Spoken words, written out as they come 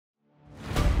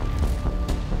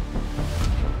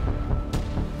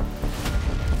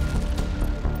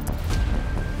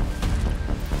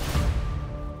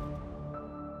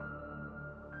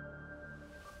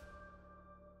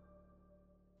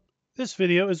This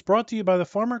video is brought to you by the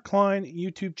Farmer Klein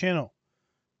YouTube channel.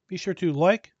 Be sure to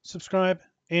like, subscribe,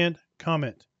 and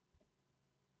comment.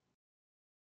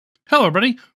 Hello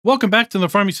everybody, welcome back to the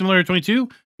Farming Simulator 22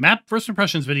 Map First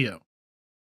Impressions video.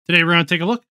 Today we're going to take a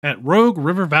look at Rouge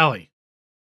River Valley.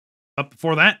 But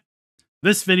before that,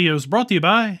 this video is brought to you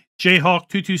by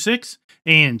Jayhawk226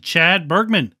 and Chad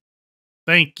Bergman.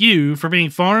 Thank you for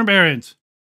being farm barons.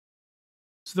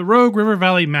 So the Rouge River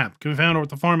Valley map can be found over at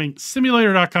the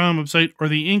farmingsimulator.com website or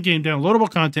the in-game downloadable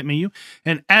content menu.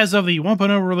 And as of the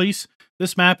 1.0 release,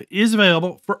 this map is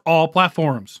available for all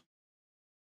platforms.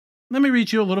 Let me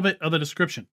read you a little bit of the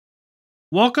description.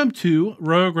 Welcome to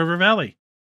Rouge River Valley.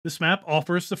 This map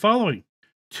offers the following: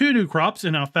 2 new crops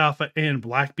in alfalfa and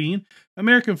blackbean,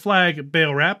 American flag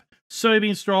bale wrap,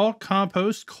 soybean straw,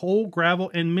 compost, coal, gravel,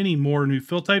 and many more new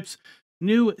fill types,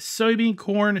 new soybean,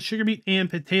 corn, sugarbeet, and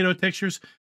potato textures,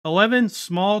 11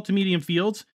 small to medium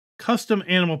fields, custom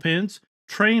animal pens,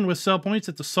 train with sell points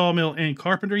at the sawmill and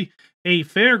carpentry, a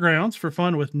fairgrounds for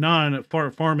fun with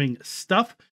non-farming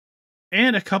stuff,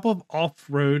 and a couple of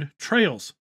off-road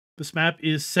trails. This map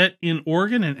is set in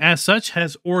Oregon and as such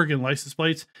has Oregon license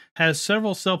plates, has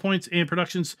several sell points and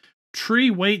productions. Tree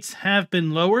weights have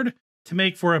been lowered to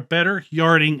make for a better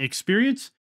yarding experience,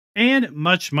 and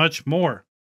much, much more.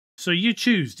 So you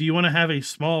choose, do you want to have a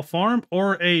small farm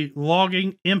or a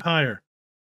logging empire?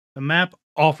 The map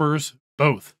offers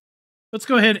both. Let's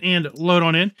go ahead and load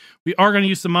on in. We are going to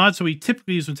use the mod, so we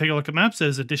typically use when we take a look at maps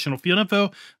as additional field info,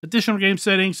 additional game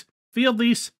settings, field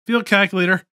lease, field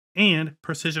calculator, and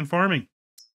precision farming.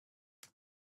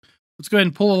 Let's go ahead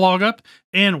and pull the log up.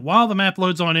 And while the map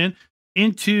loads on in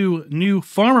into new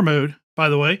farmer mode, by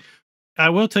the way, I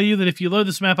will tell you that if you load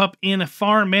this map up in a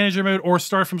farm manager mode or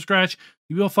start from scratch,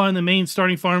 you will find the main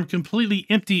starting farm completely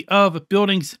empty of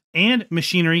buildings and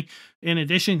machinery. In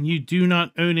addition, you do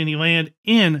not own any land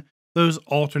in those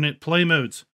alternate play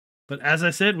modes. But as I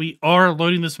said, we are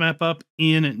loading this map up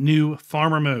in new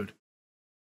farmer mode.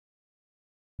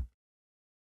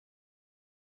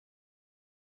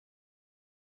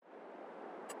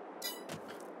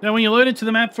 Now, when you load into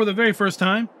the map for the very first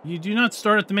time, you do not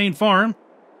start at the main farm.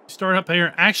 You start up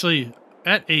here, actually,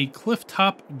 at a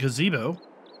clifftop gazebo.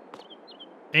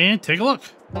 And take a look.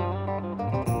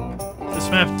 This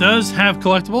map does have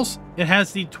collectibles. It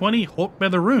has the 20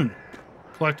 Hulkfeather Rune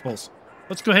collectibles.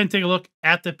 Let's go ahead and take a look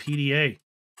at the PDA.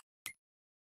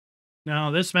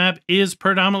 Now, this map is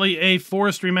predominantly a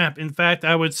forestry map. In fact,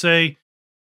 I would say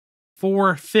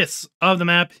 4/5 of the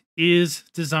map is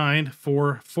designed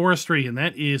for forestry, and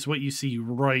that is what you see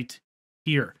right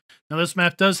here. Now, this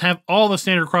map does have all the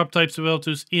standard crop types available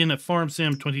to us in Farm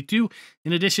Sim 22,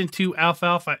 in addition to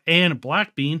alfalfa and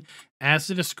blackbean, as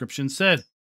the description said.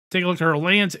 Take a look at our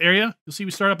lands area. You'll see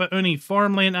we start up by owning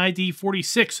farmland ID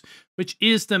 46, which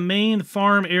is the main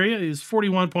farm area. It is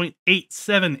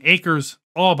 41.87 acres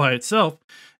all by itself,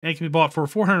 and it can be bought for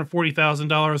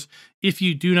 $440,000 if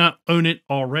you do not own it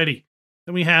already.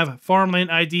 Then we have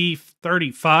farmland ID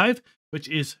 35, which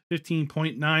is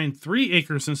 15.93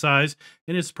 acres in size,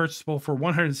 and is purchasable for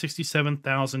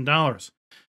 $167,000.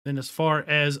 Then as far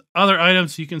as other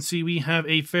items, you can see we have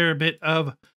a fair bit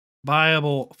of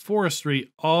buyable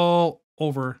forestry all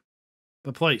over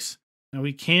the place. Now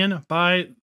we can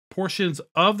buy portions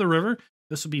of the river.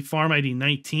 This will be farm ID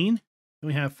 19. Then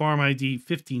we have farm ID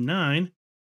 59.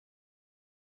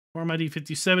 Farm ID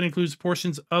 57 includes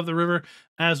portions of the river,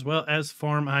 as well as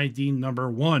farm ID number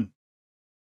 1.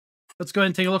 Let's go ahead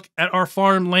and take a look at our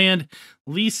farmland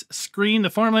lease screen. The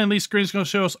farmland lease screen is going to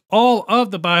show us all of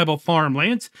the buyable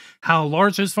farmlands, how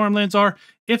large those farmlands are,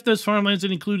 if those farmlands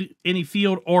include any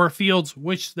field or fields,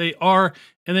 which they are,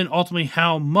 and then ultimately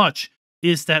how much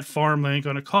is that farmland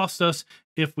going to cost us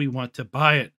if we want to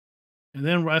buy it. And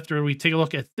then after we take a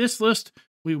look at this list,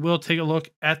 we will take a look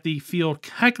at the field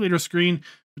calculator screen,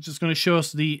 which is going to show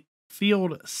us the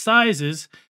field sizes.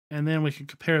 And then we can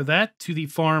compare that to the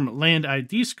farm land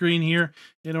ID screen here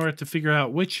in order to figure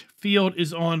out which field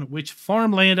is on which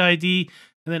farmland ID,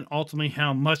 and then ultimately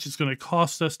how much it's going to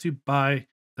cost us to buy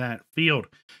that field.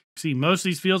 See, most of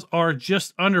these fields are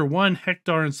just under 1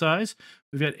 hectare in size.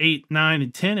 We've got 8, 9,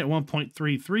 and 10 at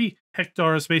 1.33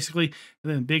 hectares, basically,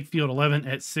 and then big field 11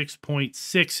 at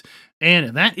 6.6.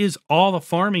 And that is all the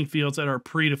farming fields that are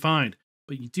predefined.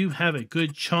 But you do have a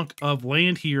good chunk of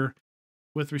land here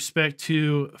with respect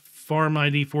to farm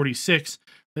ID 46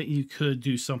 that you could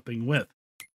do something with.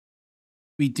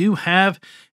 We do have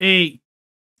a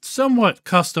somewhat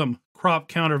custom crop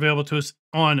counter available to us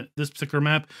on this particular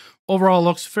map. Overall,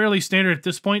 looks fairly standard at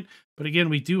this point, but again,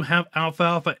 we do have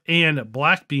alfalfa and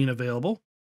blackbean available.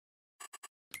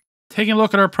 Taking a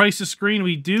look at our prices screen,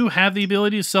 we do have the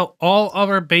ability to sell all of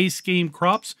our base game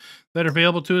crops that are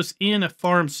available to us in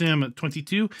Farm Sim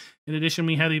 22. In addition,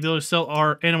 we have the ability to sell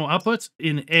our animal outputs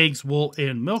in eggs, wool,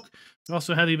 and milk. We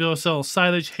also have the ability to sell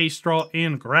silage, hay, straw,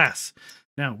 and grass.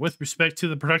 Now, with respect to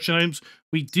the production items,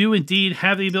 we do indeed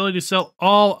have the ability to sell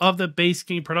all of the base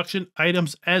game production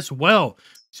items as well,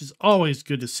 which is always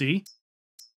good to see.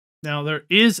 Now, there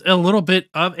is a little bit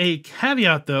of a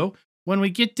caveat, though, when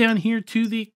we get down here to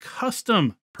the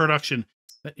custom production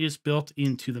that is built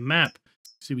into the map.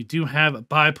 See, we do have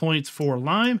buy points for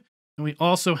lime, and we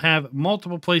also have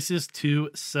multiple places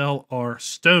to sell our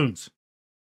stones.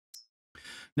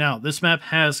 Now, this map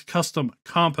has custom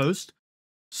compost,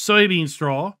 soybean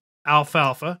straw,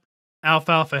 alfalfa,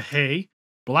 alfalfa hay,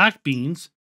 black beans,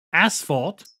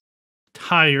 asphalt,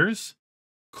 tires,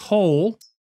 coal,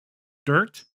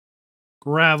 dirt,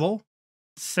 gravel,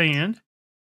 sand,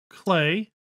 clay.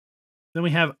 Then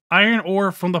we have iron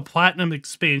ore from the platinum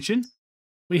expansion.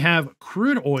 We have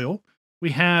crude oil.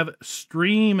 We have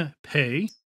stream pay.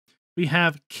 We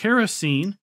have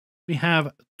kerosene. We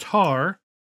have tar.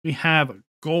 We have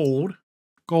gold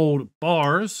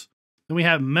bars. Then we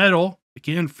have metal,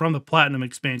 again from the platinum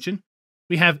expansion.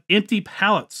 We have empty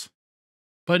pallets.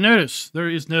 But notice there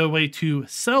is no way to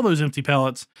sell those empty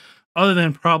pallets other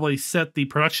than probably set the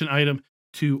production item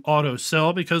to auto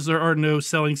sell because there are no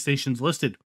selling stations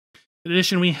listed. In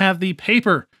addition, we have the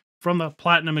paper from the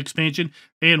platinum expansion,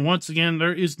 and once again,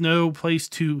 there is no place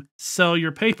to sell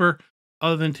your paper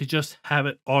other than to just have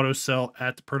it auto sell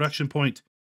at the production point.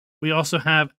 We also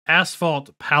have asphalt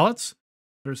pallets.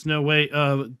 There's no way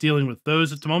of dealing with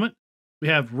those at the moment. We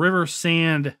have river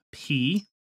sand P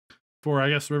for, I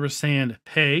guess, river sand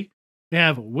pay. We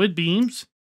have wood beams.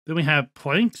 Then we have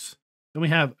planks. Then we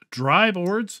have dry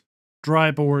boards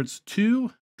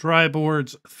 2, dry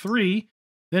boards 3.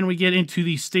 Then we get into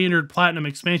the standard platinum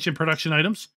expansion production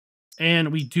items,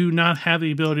 and we do not have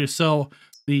the ability to sell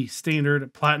the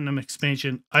standard platinum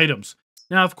expansion items.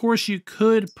 Now, of course, you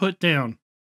could put down,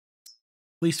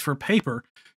 at least for paper,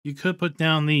 you could put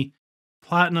down the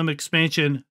platinum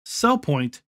expansion sell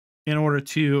point in order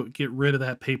to get rid of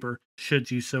that paper, should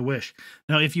you so wish.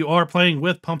 Now, if you are playing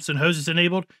with pumps and hoses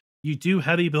enabled, you do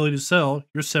have the ability to sell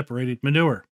your separated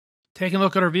manure. Taking a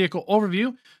look at our vehicle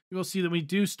overview, you will see that we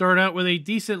do start out with a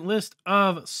decent list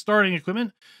of starting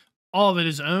equipment. All of it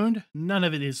is owned, none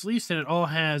of it is leased, and it all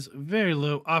has very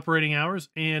low operating hours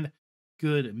and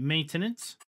good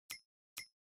maintenance.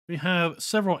 We have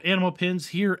several animal pens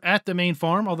here at the main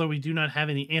farm, although we do not have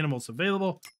any animals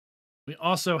available. We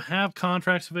also have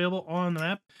contracts available on the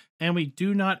map, and we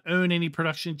do not own any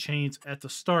production chains at the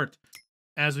start.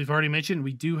 As we've already mentioned,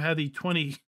 we do have the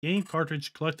 20 game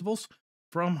cartridge collectibles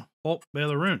from Hulk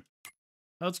Baleroon.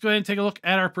 Let's go ahead and take a look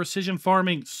at our precision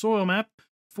farming soil map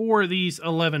for these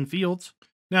 11 fields.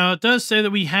 Now, it does say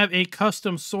that we have a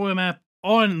custom soil map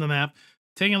on the map.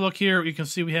 Taking a look here, you can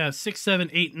see we have 6, 7,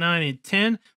 8, 9, and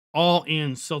 10, all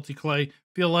in silty clay.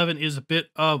 Field 11 is a bit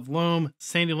of loam,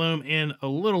 sandy loam, and a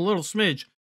little smidge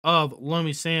of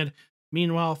loamy sand.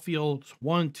 Meanwhile, fields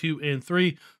 1, 2, and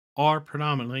 3 are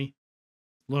predominantly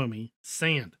loamy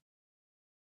sand.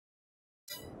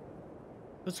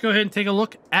 Let's go ahead and take a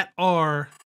look at our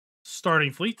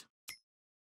starting fleet.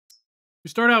 We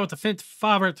start out with the Fendt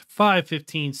Favorite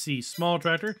 515C small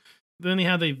tractor. Then we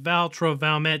have the Valtra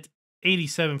Valmet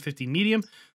 8750 medium,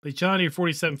 the John Deere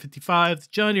 4755, the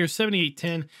John Deere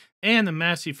 7810, and the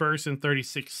Massey Ferguson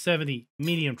 3670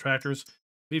 medium tractors.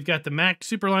 We've got the Mack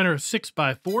Superliner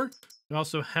 6x4. We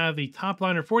also have the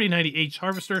Topliner 4090H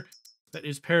harvester that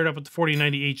is paired up with the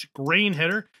 4090H grain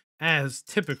header, as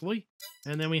typically.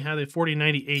 And then we have the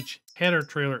 4090H header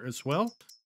trailer as well.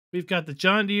 We've got the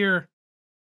John Deere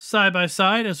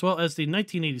side-by-side, as well as the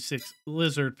 1986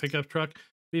 Lizard pickup truck.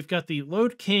 We've got the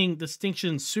Load King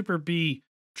Distinction Super B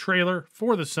trailer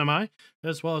for the semi,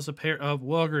 as well as a pair of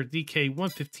Welger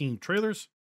DK115 trailers.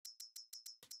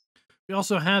 We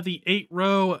also have the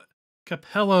 8-row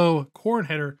Capello corn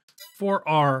header for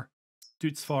our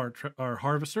Dutzfar our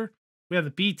harvester. We have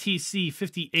the BTC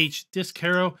 50H disc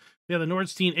harrow. We have the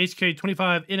Nordstein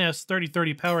HK25 NS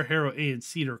 3030 power harrow and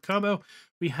seeder combo.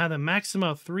 We have the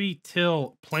Maxima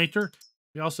 3-till planter.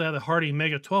 We also have the Hardy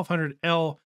Mega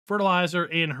 1200L fertilizer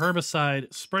and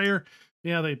herbicide sprayer.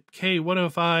 We have the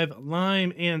K105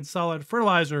 lime and solid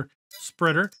fertilizer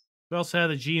spreader. We also have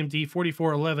the GMD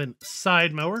 4411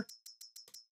 side mower,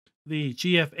 the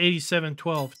GF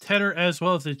 8712 tedder, as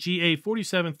well as the GA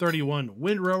 4731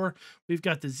 windrower. We've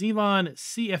got the Zelon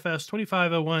CFS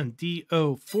 2501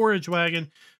 DO forage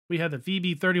wagon. We have the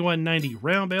VB 3190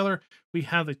 round baler. We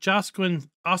have the Josquin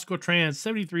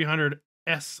Oscotrans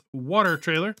 7300S water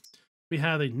trailer. We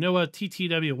have the Noah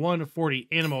TTW 140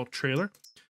 animal trailer.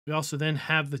 We also then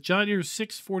have the John Deere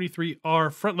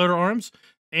 643R front loader arms,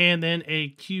 and then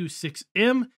a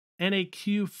Q6M and a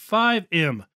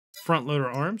Q5M front loader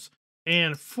arms.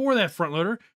 And for that front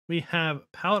loader, we have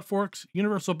pallet forks,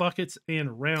 universal buckets,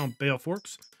 and round bale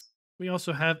forks. We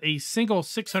also have a single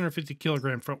 650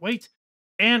 kilogram front weight,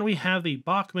 and we have the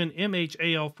Bachmann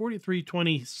MHAL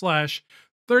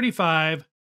 4320/35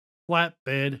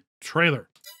 flatbed trailer.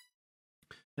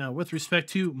 Now, with respect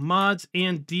to mods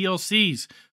and DLCs,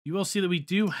 you will see that we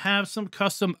do have some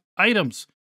custom items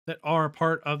that are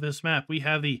part of this map. We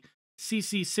have the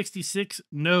CC66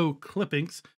 no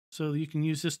clippings, so you can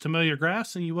use this to mow your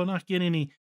grass, and you will not get any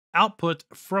output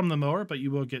from the mower, but you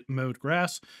will get mowed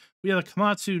grass. We have a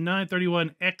Komatsu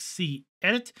 931 XC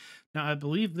Edit. Now, I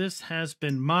believe this has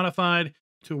been modified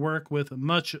to work with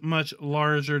much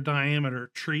larger diameter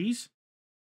trees.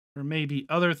 There may be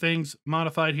other things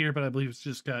modified here, but I believe it's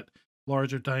just got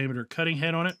larger diameter cutting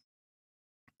head on it.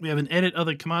 We have an edit of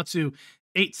the Komatsu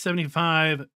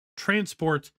 875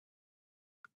 transport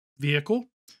vehicle.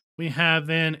 We have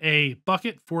then a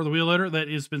bucket for the wheel loader that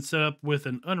has been set up with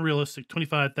an unrealistic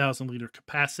 25,000 liter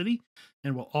capacity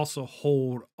and will also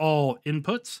hold all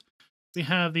inputs. We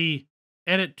have the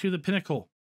edit to the Pinnacle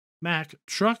Mack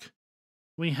truck.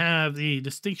 We have the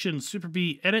Distinction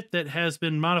Sugarbeet edit that has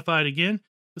been modified again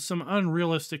with some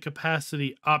unrealistic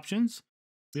capacity options.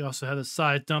 We also have the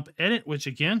side dump edit, which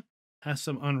again has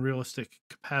some unrealistic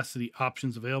capacity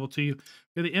options available to you.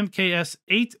 We have the MKS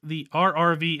 8, the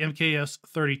RRV MKS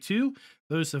 32.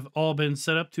 Those have all been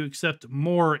set up to accept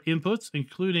more inputs,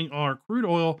 including our crude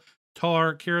oil,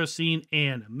 tar, kerosene,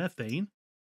 and methane.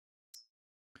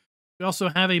 We also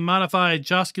have a modified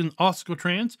Joskin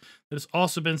Oscotrans that has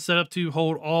also been set up to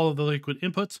hold all of the liquid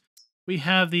inputs. We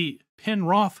have the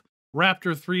Penroth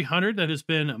Raptor 300 that has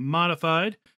been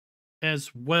modified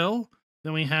as well.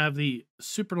 Then we have the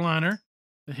Superliner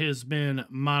that has been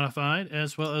modified,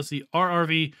 as well as the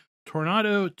RRV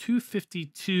Tornado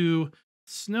 252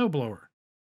 snowblower.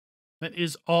 That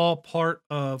is all part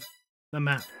of the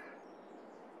map.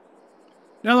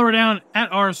 Now that we're down at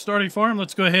our starting farm,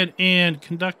 let's go ahead and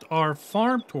conduct our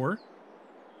farm tour.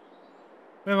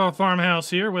 We have our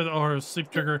farmhouse here with our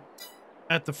sleep trigger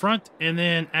at the front, and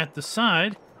then at the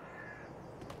side,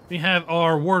 we have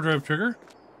our wardrobe trigger.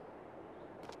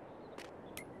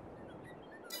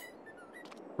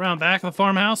 Around back of the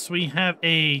farmhouse, we have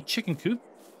a chicken coop.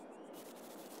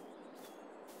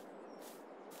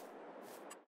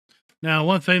 Now,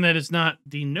 one thing that is not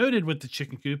denoted with the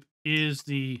chicken coop is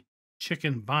the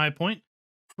chicken buy point.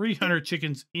 300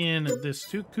 chickens in this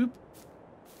coop.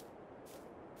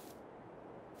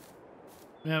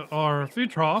 We have our food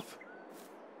trough.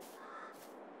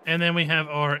 And then we have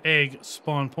our egg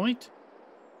spawn point.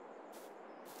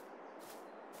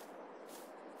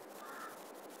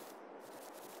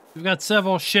 We've got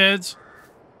several sheds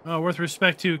with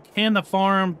respect to can the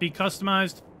farm be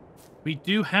customized. We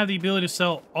do have the ability to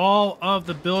sell all of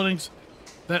the buildings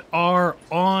that are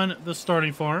on the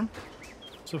starting farm.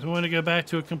 So if we want to go back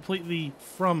to a completely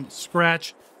from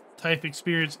scratch type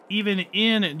experience, even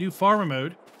in new farmer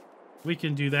mode, we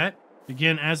can do that.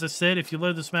 Again, as I said, if you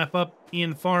load this map up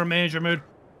in farm manager mode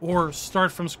or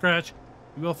start from scratch,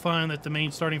 you will find that the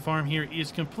main starting farm here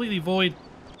is completely void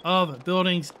of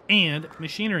buildings and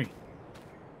machinery.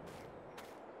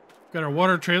 Got our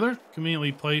water trailer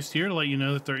conveniently placed here to let you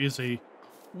know that there is a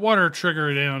water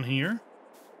trigger down here.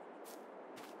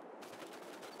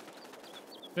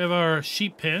 We have our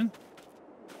sheep pen.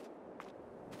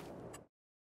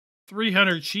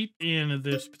 300 sheep in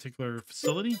this particular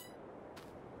facility.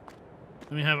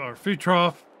 Then we have our food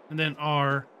trough and then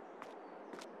our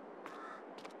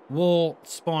wool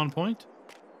spawn point.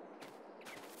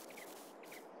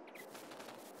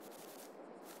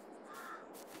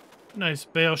 Nice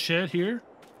bale shed here.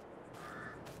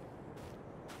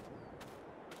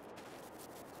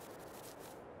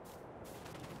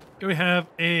 Here we have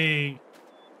a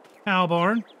cow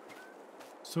barn.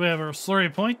 So we have our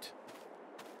slurry point.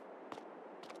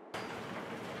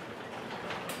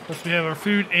 Plus we have our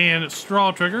food and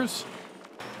straw triggers.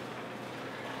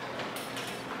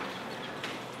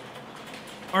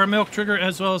 Our milk trigger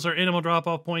as well as our animal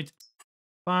drop-off point.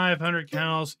 500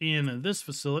 cows in this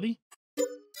facility.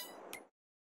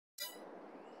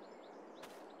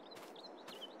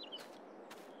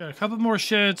 Got a couple more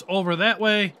sheds over that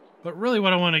way, but really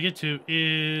what I want to get to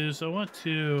is I want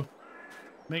to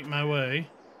make my way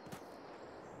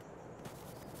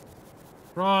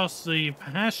across the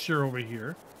pasture over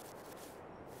here.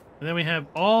 And then we have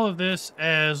all of this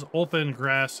as open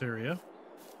grass area.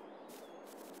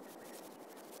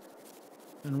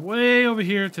 And way over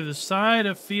here to the side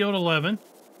of field 11,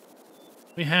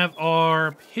 we have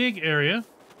our pig area.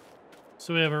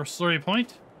 So we have our slurry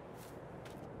point.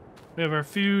 We have our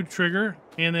food trigger.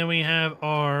 And then we have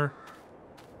our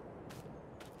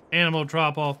animal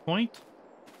drop-off point.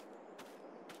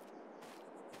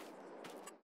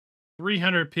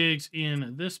 300 pigs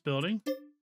in this building.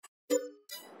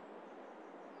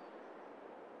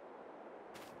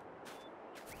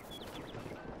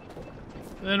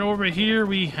 Then over here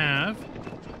we have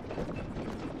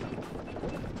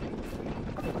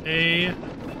a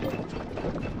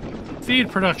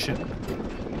feed production.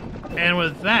 And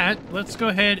with that, let's go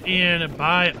ahead and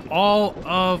buy all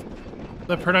of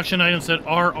the production items that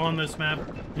are on this map.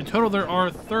 In total, there are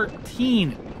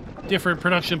 13 different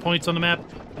production points on the map.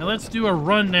 And let's do a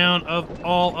rundown of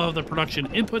all of the production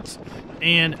inputs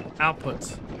and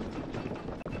outputs.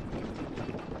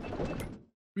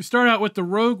 We start out with the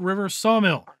Rogue River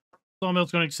Sawmill. Sawmill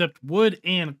is going to accept wood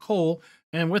and coal.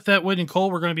 And with that wood and coal,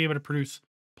 we're going to be able to produce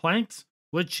planks,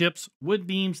 wood chips, wood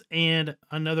beams, and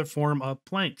another form of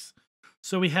planks.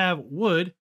 So we have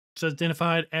wood, which is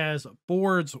identified as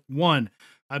boards 1.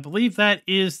 I believe that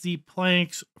is the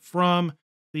planks from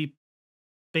the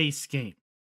base game.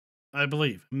 I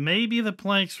believe. Maybe the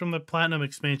planks from the Platinum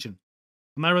expansion.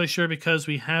 I'm not really sure because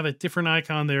we have a different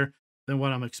icon there than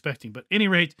what I'm expecting. But at any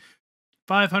rate,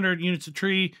 500 units of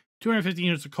tree, 250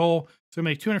 units of coal. So we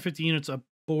make 250 units of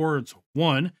boards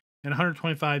 1 and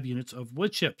 125 units of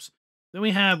wood chips. Then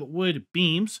we have wood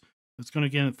beams. That's going to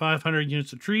get 500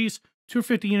 units of trees,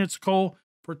 250 units of coal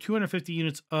for 250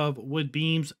 units of wood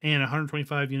beams and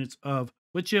 125 units of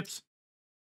wood chips.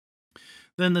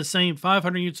 Then the same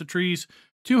 500 units of trees,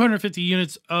 250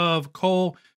 units of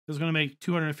coal is going to make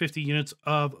 250 units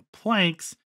of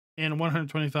planks and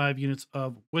 125 units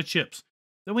of wood chips.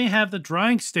 Then we have the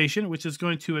drying station, which is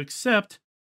going to accept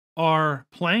our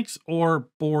planks or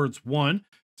boards 1.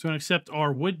 It's going to accept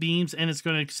our wood beams and it's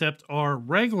going to accept our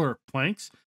regular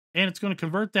planks. And it's going to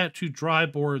convert that to dry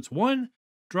boards 1,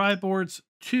 dry boards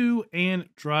 2, and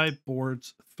dry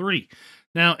boards 3.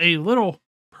 Now, a little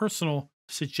personal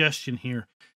suggestion here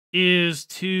is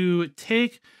to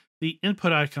take the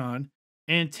input icon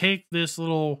and take this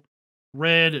little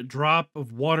red drop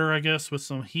of water, I guess, with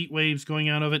some heat waves going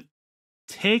out of it.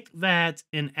 Take that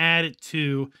and add it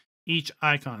to each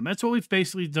icon. That's what we've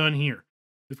basically done here.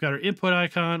 We've got our input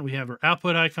icon. We have our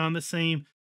output icon the same,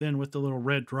 then with the little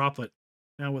red droplet.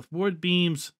 Now with wood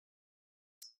beams,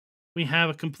 we have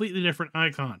a completely different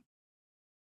icon.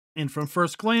 And from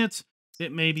first glance,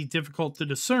 it may be difficult to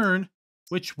discern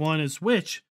which one is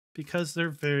which because they're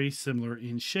very similar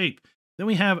in shape. Then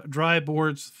we have dry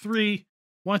boards 3.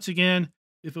 Once again,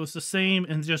 if it was the same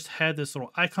and just had this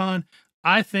little icon,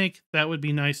 I think that would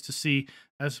be nice to see,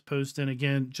 as opposed to,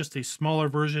 again, just a smaller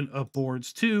version of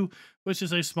boards 2, which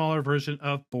is a smaller version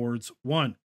of boards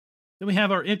 1. Then we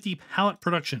have our empty pallet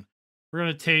production. We're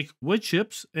going to take wood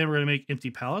chips and we're going to make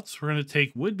empty pallets. We're going to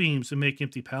take wood beams and make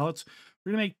empty pallets.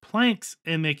 We're going to make planks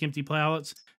and make empty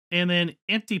pallets. And then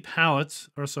empty pallets,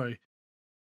 or sorry,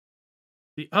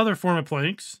 the other form of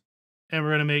planks, and we're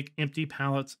going to make empty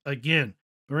pallets again.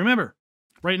 But remember,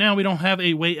 right now we don't have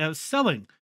a way of selling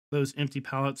those empty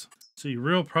pallets, so you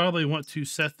will probably want to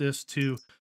set this to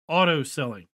auto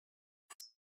selling.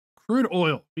 Crude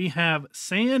oil. We have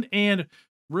sand and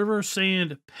river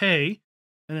sand pay,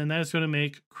 and then that's going to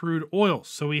make crude oil.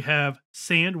 So we have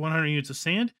sand, 100 units of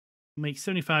sand, make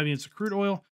 75 units of crude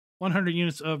oil. 100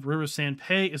 units of river sand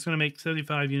pay is going to make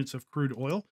 75 units of crude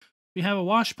oil. We have a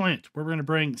wash plant where we're going to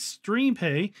bring stream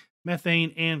pay,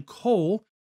 methane, and coal,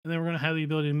 and then we're going to have the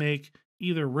ability to make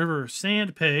either river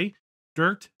sand pay,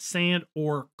 dirt, sand,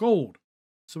 or gold.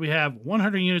 So we have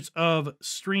 100 units of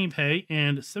stream pay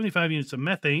and 75 units of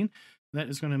methane. That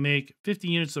is going to make 50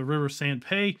 units of river sand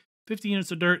pay, 50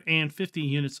 units of dirt, and 50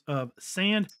 units of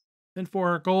sand. Then for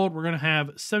our gold, we're going to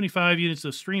have 75 units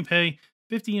of stream pay,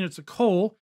 50 units of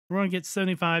coal. We're going to get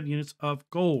 75 units of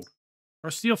gold.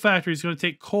 Our steel factory is going to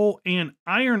take coal and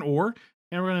iron ore,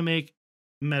 and we're going to make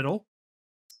metal.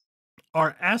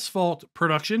 Our asphalt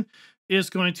production is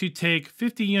going to take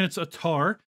 50 units of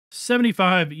tar,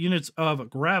 75 units of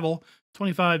gravel,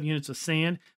 25 units of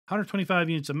sand, 125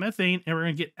 units of methane, and we're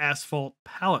going to get asphalt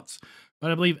pallets.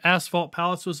 But I believe asphalt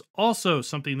pallets was also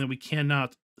something that we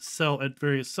cannot sell at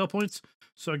various sell points.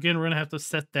 So again, we're going to have to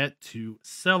set that to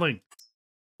selling.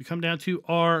 We come down to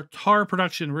our tar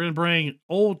production. We're going to bring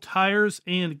old tires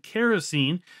and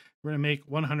kerosene. We're going to make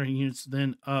 100 units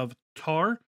then of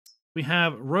tar. We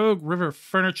have Rogue River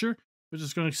Furniture, which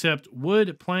is going to accept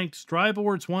wood, planks, dry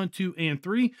boards 1, 2, and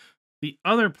 3. the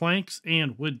other planks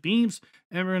and wood beams,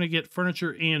 and we're going to get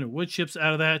furniture and wood chips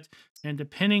out of that. And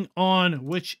depending on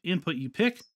which input you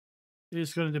pick,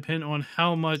 is going to depend on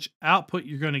how much output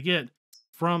you're going to get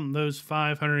from those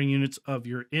 500 units of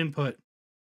your input.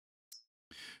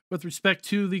 With respect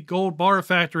to the gold bar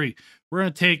factory, we're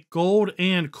going to take gold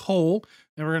and coal,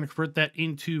 and we're going to convert that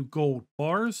into gold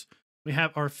bars. We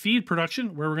have our feed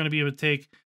production, where we're going to be able to take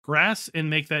grass and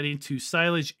make that into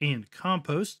silage and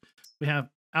compost. We have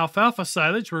alfalfa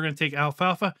silage. We're going to take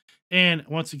alfalfa and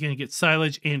once again get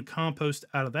silage and compost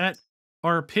out of that.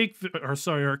 Our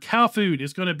our cow food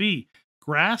is going to be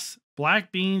grass,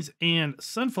 black beans, and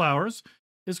sunflowers.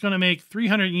 It's going to make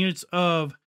 300 units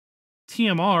of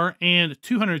TMR and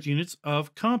 200 units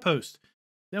of compost.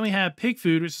 Then we have pig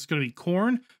food, which is going to be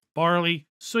corn, barley,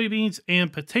 soybeans,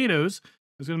 and potatoes.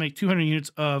 It's going to make 200 units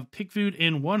of pig food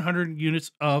and 100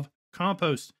 units of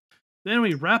compost. Then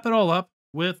we wrap it all up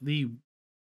with the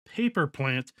paper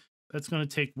plant. That's going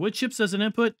to take wood chips as an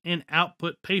input and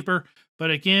output paper.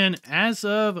 But again, as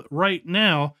of right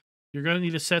now, you're going to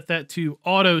need to set that to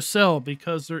auto sell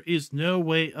because there is no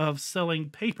way of selling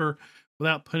paper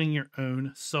without putting your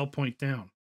own sell point down.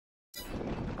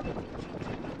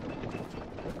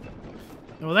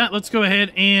 And with that, let's go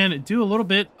ahead and do a little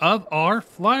bit of our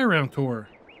fly around tour.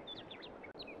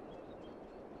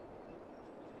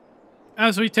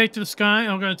 As we take to the sky,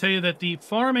 I'm going to tell you that the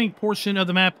farming portion of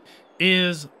the map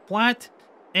is flat,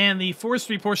 and the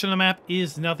forestry portion of the map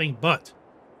is nothing but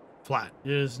flat.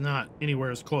 It is not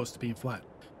anywhere as close to being flat.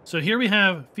 So here we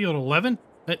have field 11.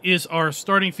 That is our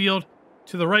starting field.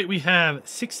 To the right, we have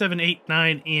 6, 7, 8,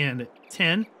 9, and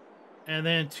 10. And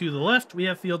then to the left, we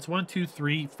have fields 1, 2,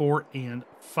 3, 4, and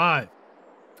 5.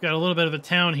 We've got a little bit of a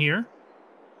town here.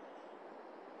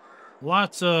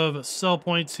 Lots of sell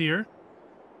points here.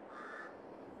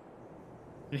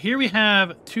 And here we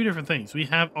have two different things. We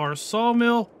have our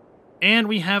sawmill and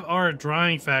we have our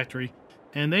drying factory.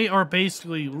 And they are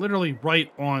basically literally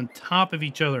right on top of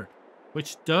each other,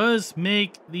 which does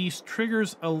make these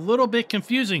triggers a little bit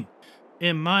confusing,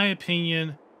 in my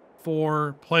opinion,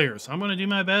 for players. I'm going to do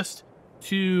my best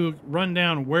to run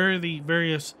down where the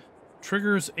various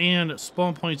triggers and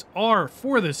spawn points are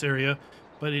for this area,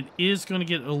 but it is going to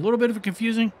get a little bit of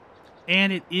confusing,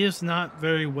 and it is not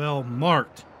very well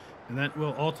marked. And that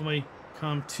will ultimately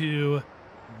come to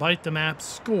bite the map's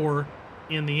score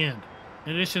in the end.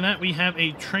 In addition to that, we have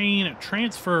a train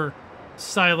transfer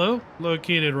silo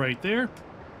located right there.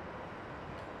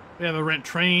 We have a rent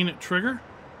train trigger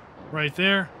right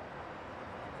there.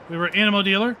 We have our animal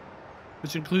dealer,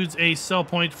 which includes a sell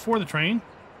point for the train.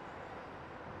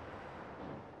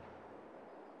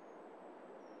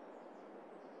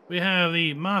 We have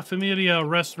the Ma Familia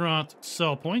restaurant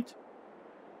sell point.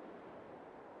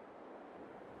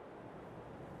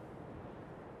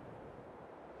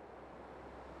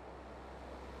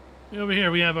 Over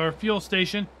here, we have our fuel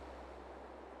station.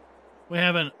 We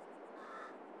have a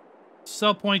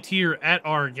sell point here at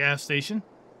our gas station.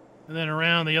 And then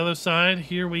around the other side,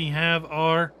 here we have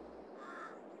our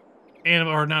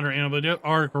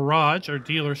our garage, our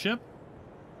dealership.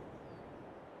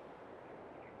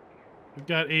 We've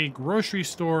got a grocery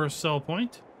store sell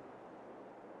point.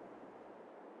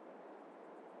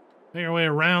 Make our way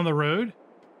around the road.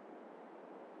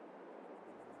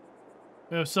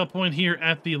 We have a sell point here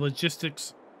at the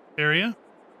logistics area.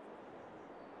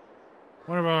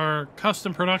 One of our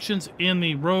custom productions in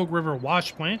the Rogue River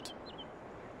wash plant.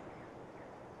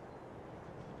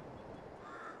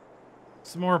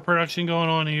 Some more production going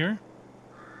on here.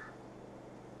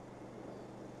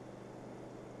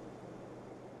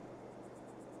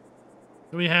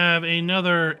 We have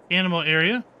another animal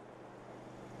area.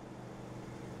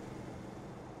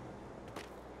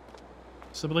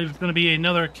 So I believe it's going to be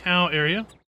another cow area.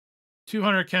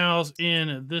 200 cows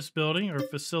in this building or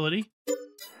facility.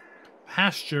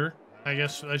 Pasture, I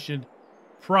guess I should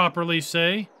properly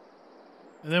say.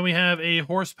 And then we have a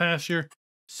horse pasture.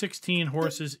 16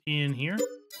 horses in here.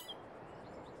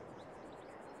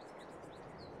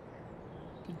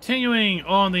 Continuing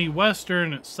on the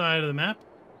western side of the map.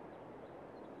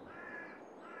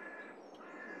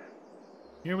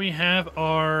 Here we have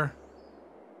our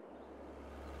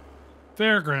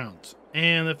Fairgrounds.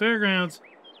 And the Fairgrounds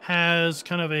has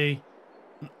kind of an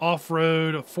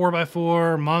off-road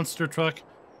 4x4 monster truck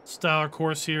style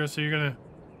course here. So you're going to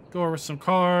go over some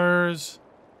cars.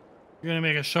 You're going to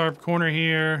make a sharp corner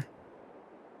here.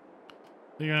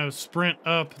 You're going to sprint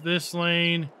up this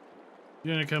lane.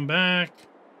 You're going to come back.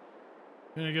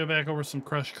 You're going to go back over some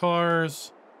crushed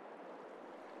cars.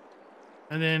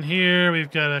 And then here we've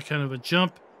got a kind of a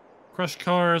jump. Crushed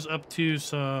cars up to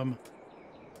some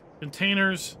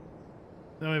containers.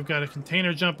 Then we've got a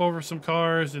container jump over some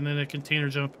cars, and then a container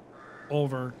jump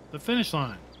over the finish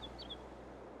line.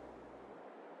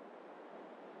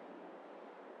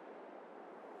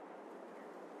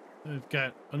 We've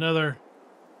got another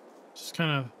just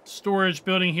kind of storage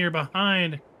building here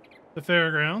behind the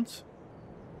fairgrounds.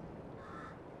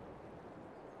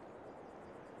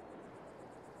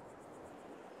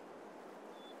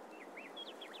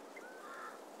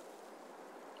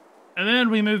 And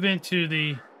then we move into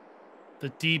the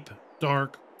deep,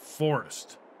 dark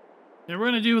forest. And we're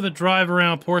going to do the drive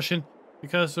around portion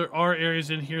because there are areas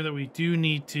in here that we do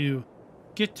need to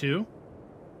get to.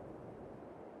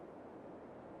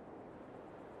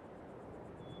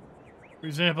 For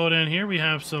example, down here we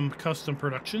have some custom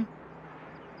production.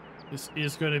 This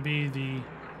is going to be the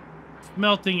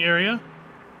smelting area.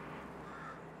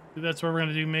 So that's where we're going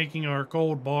to do making our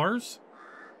gold bars.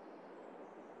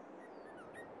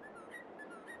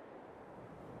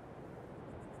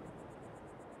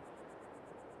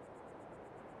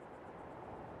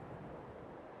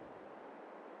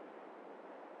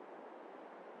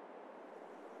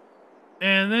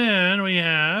 And then we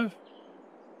have,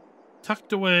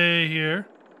 tucked away here,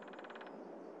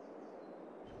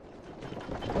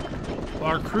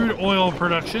 our crude oil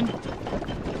production.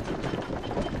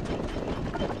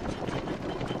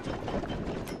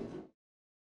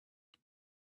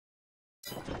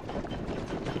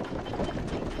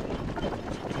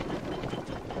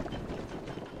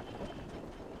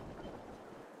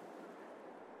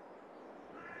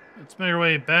 Let's make our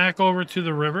way back over to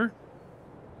the river.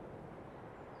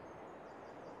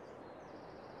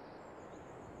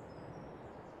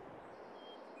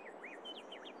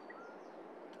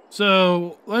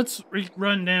 So let's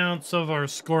run down some of our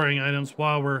scoring items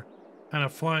while we're kind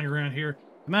of flying around here.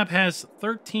 The map has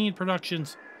 13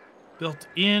 productions built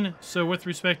in. So with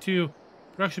respect to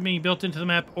production being built into the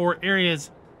map or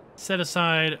areas set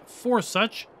aside for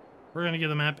such, we're going to give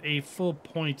the map a full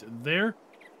point there.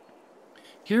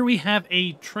 Here we have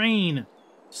a train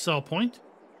sell point.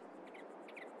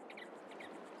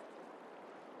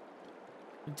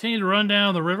 Continue to run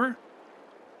down the river.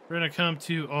 We're going to come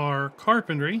to our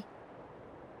carpentry,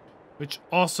 which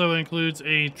also includes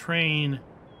a train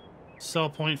sell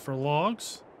point for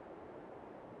logs.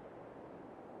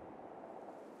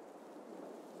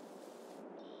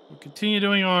 We'll continue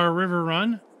doing our river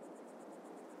run.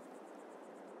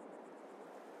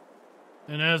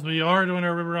 And as we are doing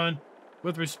our river run,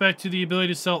 with respect to the ability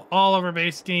to sell all of our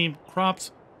base game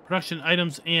crops, production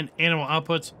items, and animal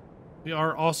outputs, we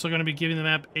are also going to be giving the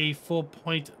map a full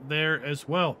point there as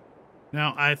well.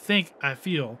 Now, I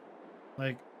feel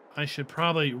like I should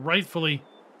probably rightfully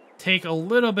take a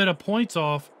little bit of points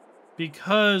off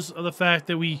because of the fact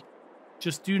that we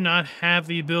just do not have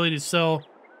the ability to sell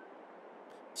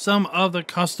some of the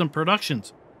custom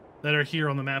productions that are here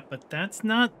on the map, but that's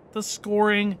not the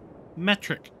scoring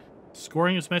metric.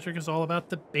 Scoring as metric is all about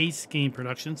the base game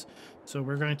productions, so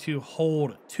we're going to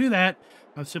hold to that.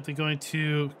 I'm simply going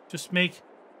to just make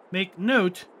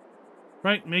note,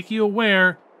 right? Make you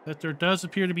aware that there does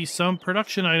appear to be some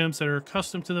production items that are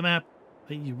custom to the map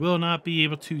that you will not be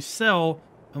able to sell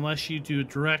unless you do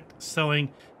direct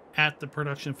selling at the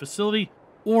production facility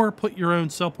or put your own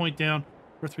sell point down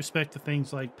with respect to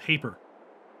things like paper.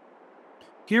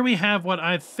 Here we have what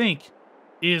I think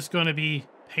is going to be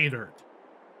pay dirt.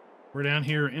 We're down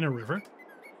here in a river,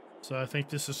 so I think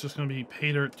this is just going to be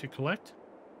pay dirt to collect.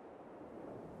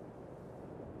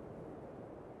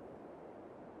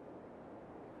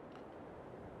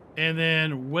 And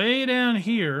then way down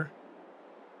here,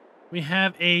 we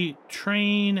have a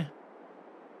train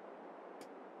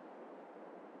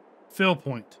fill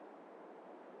point.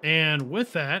 And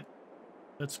with that,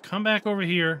 let's come back over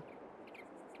here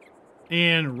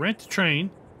and rent the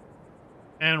train.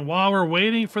 And while we're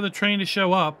waiting for the train to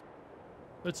show up,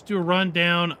 let's do a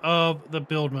rundown of the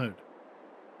build mode.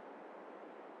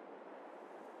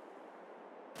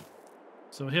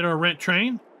 So hit our rent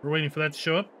train. We're waiting for that to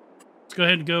show up. Let's go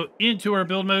ahead and go into our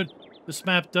build mode. This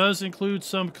map does include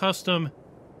some custom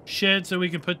sheds that we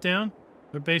can put down.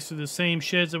 They're basically the same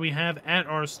sheds that we have at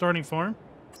our starting farm.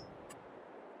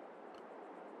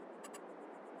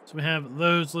 So we have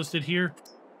those listed here.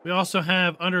 We also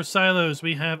have under silos,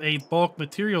 we have a bulk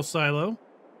material silo.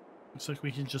 Looks like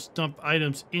we can just dump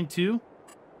items into.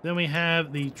 Then we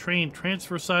have the train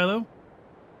transfer silo,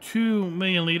 2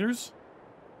 million liters.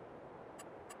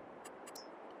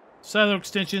 Silo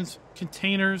extensions,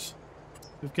 containers.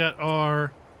 We've got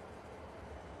our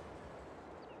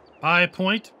buy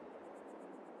point.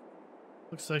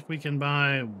 Looks like we can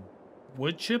buy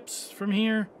wood chips from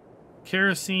here.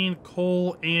 Kerosene,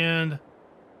 coal, and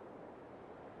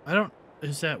I don't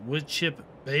is that wood chip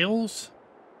bales?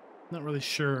 Not really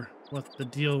sure what the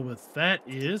deal with that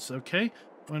is. Okay,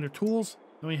 under tools,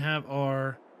 then we have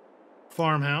our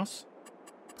farmhouse.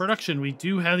 Production, we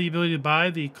do have the ability to buy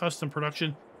the custom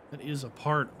production that is a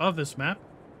part of this map.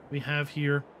 We have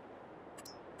here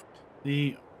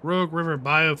the Rouge River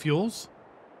biofuels.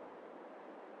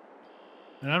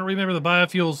 And I don't remember the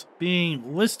biofuels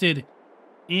being listed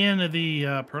in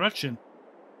the production.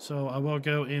 So I will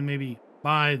go and maybe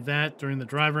buy that during the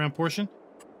drive around portion.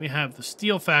 We have the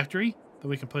steel factory that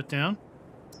we can put down.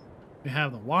 We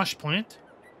have the wash plant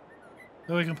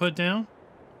that we can put down.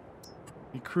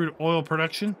 The crude oil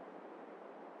production.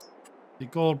 The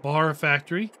gold bar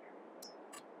factory.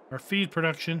 Our feed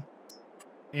production.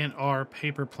 And our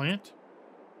paper plant.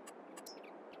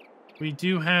 We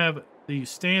do have the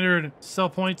standard sell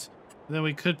points. And then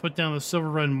we could put down the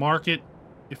Silver Run Market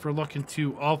if we're looking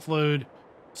to offload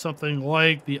something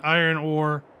like the iron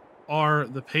ore or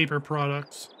the paper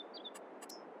products.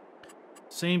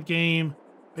 Same game,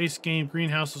 base game,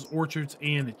 greenhouses, orchards,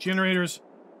 and generators.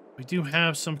 We do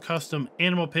have some custom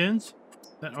animal pens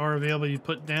that are available to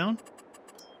put down.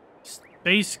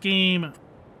 Base game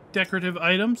decorative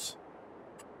items.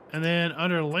 And then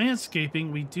under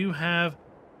landscaping, we do have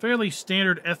fairly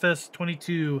standard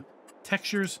FS22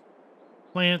 textures,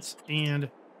 plants, and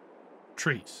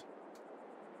trees.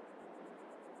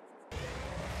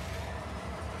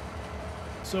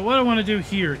 So what I want to do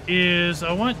here is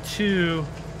I want to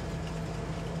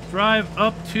drive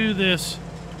up to this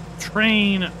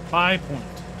train buy point.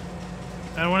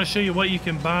 And I want to show you what you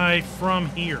can buy from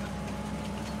here.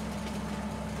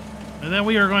 And then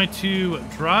we are going to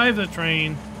drive the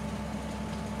train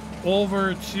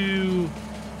over to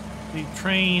the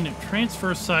train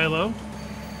transfer silo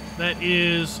that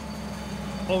is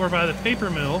over by the paper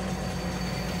mill.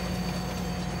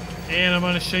 And I'm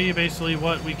going to show you basically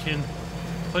what we can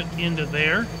put into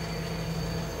there.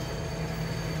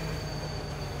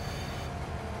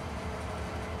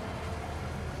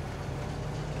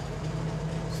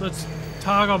 So let's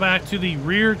toggle back to the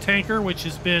rear tanker, which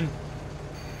is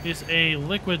a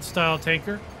liquid style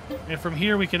tanker. And from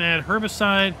here we can add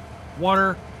herbicide,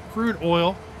 water, crude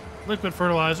oil, liquid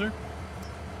fertilizer.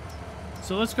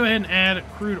 So let's go ahead and add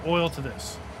crude oil to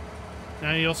this.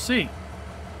 Now you'll see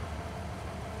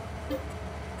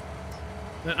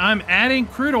that I'm adding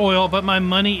crude oil, but my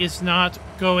money is not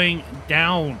going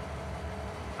down.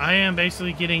 I am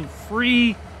basically getting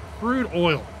free crude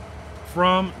oil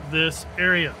from this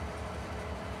area.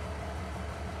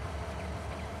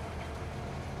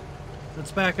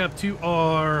 Let's back up to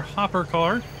our hopper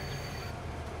car.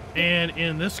 And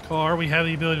in this car, we have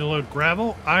the ability to load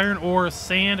gravel, iron ore,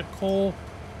 sand, coal.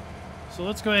 So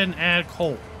let's go ahead and add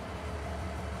coal.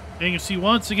 And you can see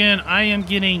once again, I am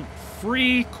getting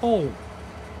free coal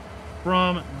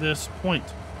from this point.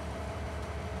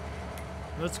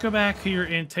 Let's go back here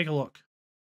and take a look.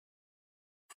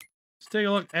 Let's take a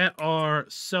look at our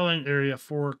selling area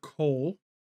for coal.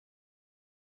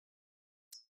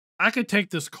 I could take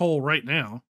this coal right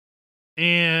now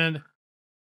and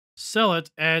sell it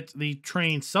at the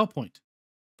train sell point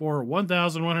for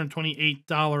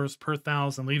 $1,128 per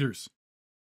 1,000 liters.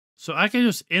 So I can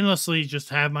just endlessly just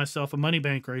have myself a money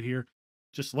bank right here.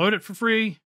 Just load it for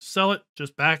free, sell it,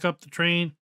 just back up the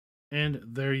train, and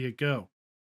there you go.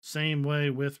 Same way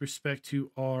with respect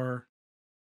to our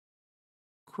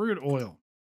crude oil.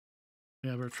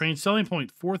 We have our train selling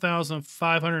point,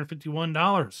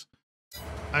 $4,551.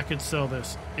 I could sell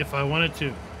this if I wanted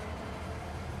to.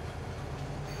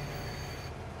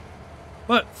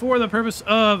 But for the purpose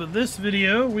of this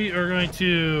video, we are going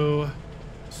to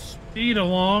speed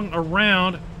along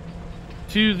around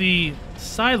to the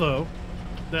silo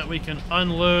that we can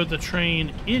unload the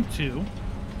train into.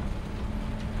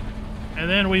 And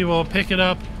then we will pick it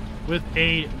up with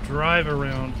a drive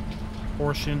around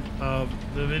portion of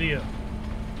the video.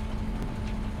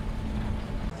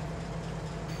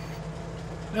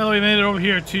 Now that we made it over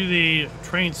here to the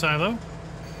train silo,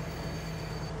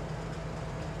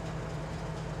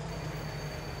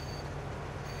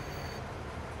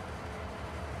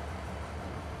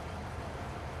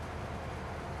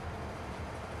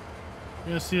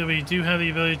 you'll see that we do have the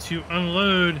ability to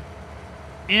unload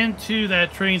into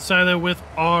that train silo with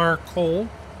our coal.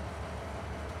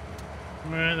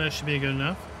 Alright, that should be good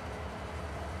enough.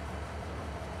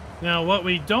 Now, what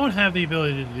we don't have the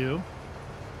ability to do,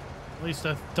 at least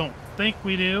I don't think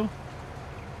we do,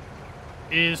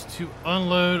 is to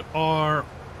unload our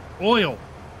oil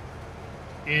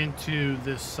into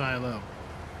this silo.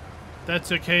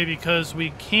 That's okay because we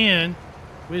can,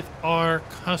 with our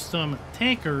custom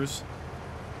tankers,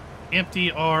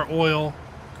 empty our oil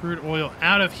crude oil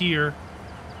out of here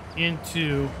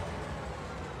into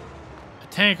a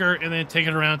tanker and then take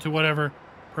it around to whatever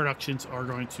productions are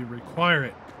going to require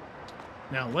it.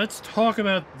 Now, let's talk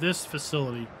about this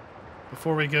facility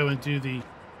before we go and do the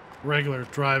regular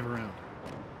drive around.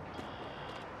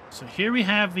 So here we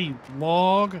have the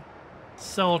log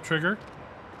cell trigger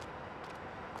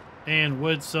and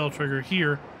wood cell trigger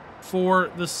here for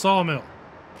the sawmill.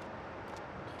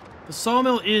 The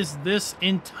sawmill is this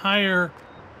entire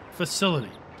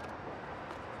facility.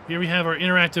 Here we have our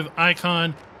interactive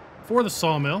icon for the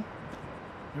sawmill.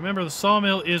 Remember, the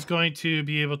sawmill is going to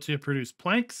be able to produce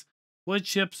planks, wood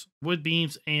chips, wood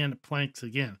beams, and planks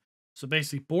again. So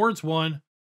basically boards 1,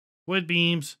 wood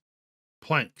beams,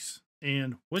 planks,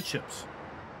 and wood chips.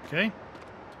 Okay?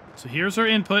 So here's our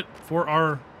input for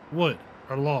our wood,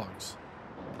 our logs.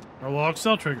 Our log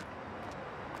cell trigger.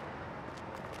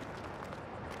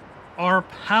 Our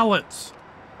pallets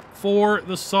for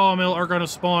the sawmill are going to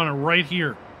spawn right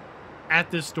here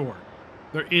at this door.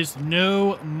 There is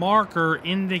no marker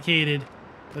indicated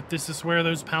that this is where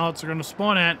those pallets are going to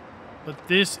spawn at, but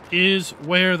this is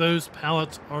where those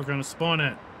pallets are going to spawn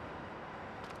at.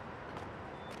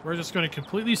 We're just going to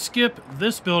completely skip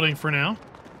this building for now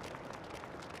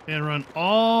and run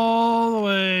all the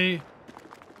way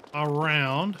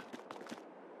around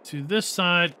to this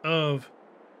side of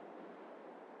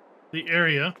the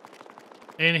area.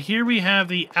 And here we have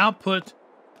the output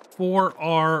for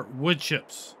our wood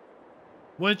chips.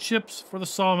 Wood chips for the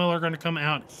sawmill are going to come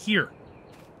out here.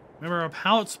 Remember, our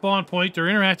pallet spawn point, our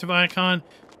interactive icon,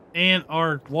 and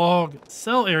our log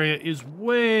cell area is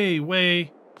way,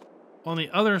 way on the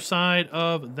other side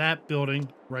of that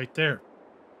building right there.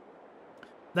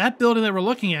 That building that we're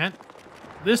looking at,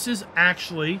 this is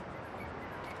actually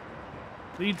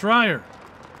the dryer.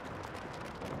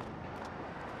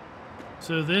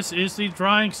 So this is the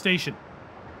drying station.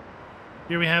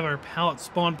 Here we have our pallet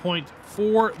spawn point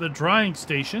for the drying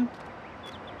station.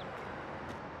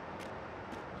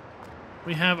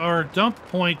 We have our dump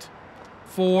point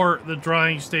for the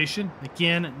drying station.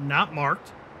 Again, not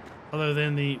marked, other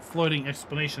than the floating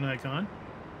explanation icon,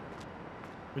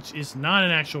 which is not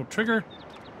an actual trigger.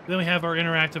 Then we have our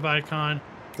interactive icon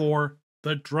for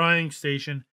the drying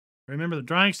station. Remember, the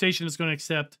drying station is going to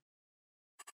accept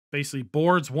basically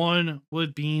boards 1,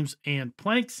 wood beams, and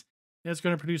planks. And it's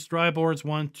going to produce dry boards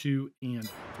 1, 2, and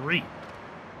 3.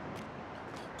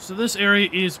 So this area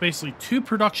is basically 2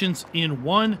 productions in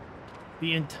one.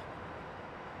 The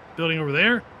building over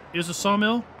there is a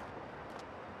sawmill.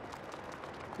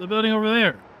 The building over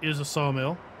there is a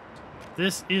sawmill.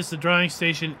 This is the drying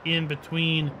station in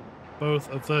between both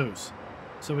of those.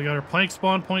 So we got our plank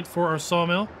spawn point for our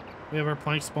sawmill. We have our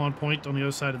plank spawn point on the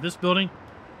other side of this building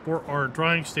for our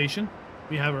drying station.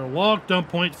 We have our log dump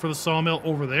point for the sawmill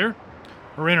over there.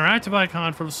 Our interactive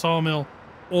icon for the sawmill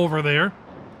over there.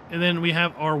 And then we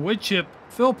have our wood chip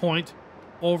fill point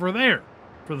over there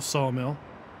for the sawmill.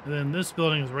 And then this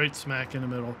building is right smack in the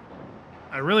middle.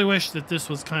 I really wish that this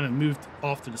was kind of moved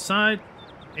off to the side,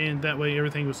 and that way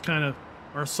everything was kind of,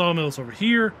 our sawmill is over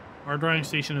here, our drying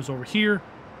station is over here,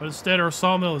 but instead our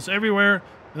sawmill is everywhere,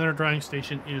 and then our drying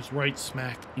station is right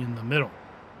smack in the middle.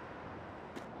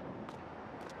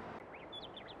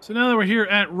 So now that we're here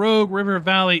at Rogue River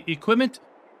Valley Equipment,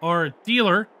 our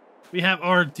dealer, we have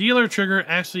our dealer trigger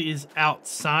actually is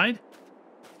outside,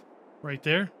 right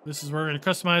there. This is where we're going to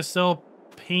customize, sell,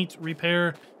 paint,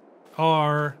 repair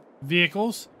our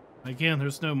vehicles. Again,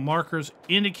 there's no markers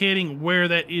indicating where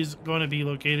that is going to be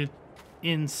located.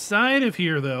 Inside of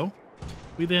here, though,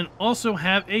 we then also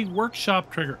have a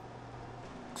workshop trigger.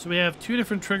 So we have 2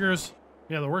 different triggers.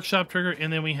 We have the workshop trigger,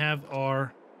 and then we have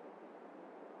our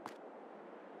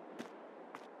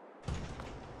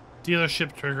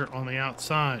dealership trigger on the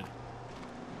outside.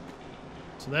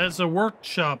 So that is a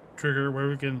workshop trigger where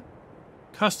we can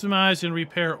customize and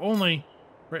repair only,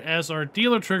 whereas our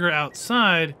dealer trigger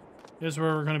outside is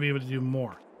where we're going to be able to do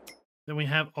more. Then we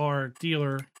have our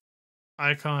dealer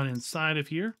icon inside of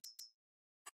here.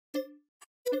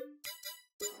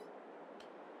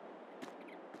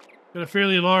 Got a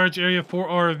fairly large area for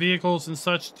our vehicles and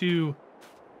such to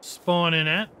spawn in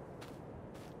at.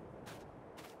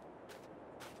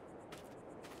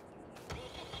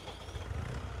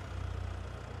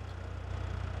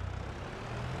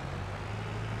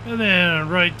 And then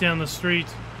right down the street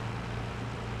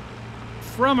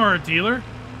from our dealer,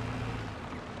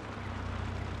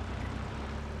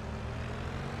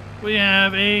 we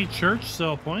have a church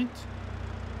sell point.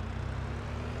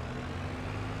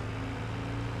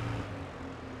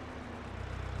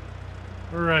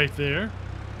 Right there.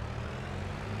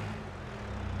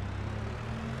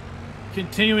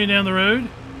 Continuing down the road,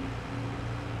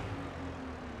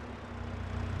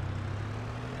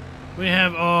 We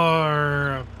have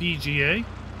our BGA.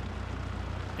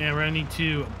 And we're going to need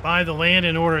to buy the land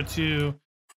in order to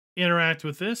interact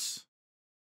with this.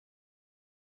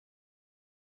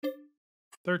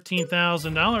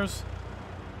 $13,000.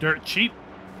 Dirt cheap.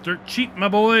 Dirt cheap, my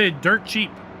boy. Dirt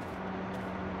cheap.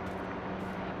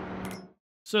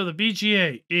 So the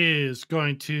BGA is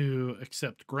going to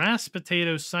accept grass,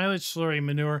 potatoes, silage, slurry,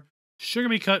 manure, sugar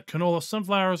beet cut, canola,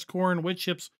 sunflowers, corn, wood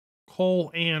chips,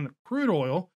 coal, and crude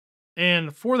oil.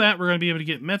 And for that, we're going to be able to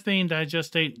get methane,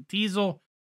 digestate, diesel,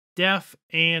 DEF,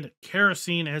 and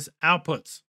kerosene as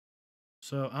outputs.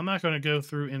 So I'm not going to go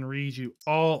through and read you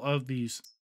all of these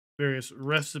various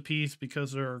recipes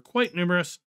because they're quite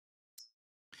numerous.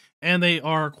 And they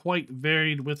are quite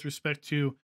varied with respect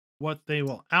to what they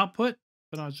will output.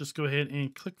 But I'll just go ahead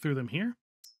and click through them here.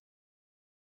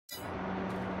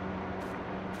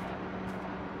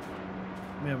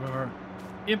 We have our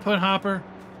input hopper.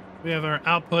 We have our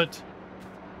output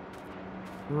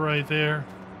right there.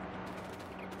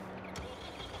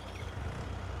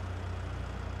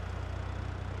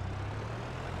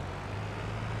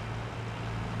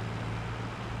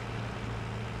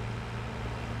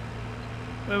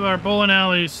 We have our bowling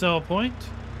alley sell point.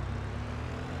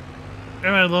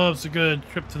 Everybody loves a good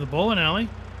trip to the bowling alley.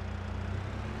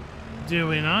 Do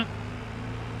we not?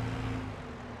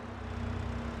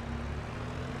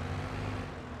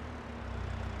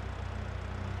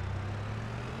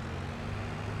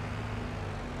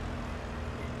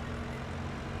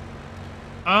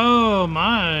 Oh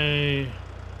my,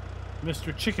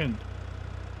 Mr. Chicken.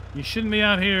 You shouldn't be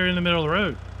out here in the middle of the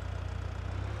road.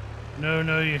 No,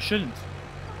 no, you shouldn't.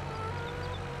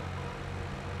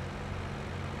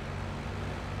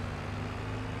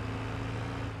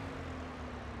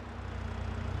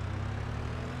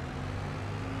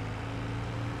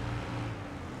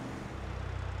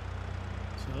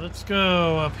 Let's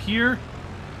go up here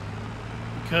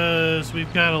because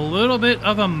we've got a little bit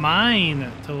of a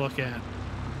mine to look at.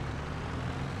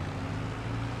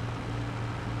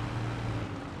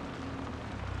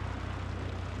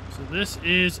 So this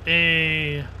is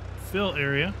a fill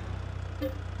area.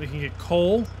 We can get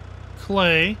coal,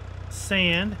 clay,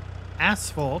 sand,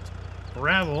 asphalt,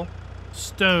 gravel,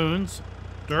 stones,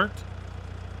 dirt,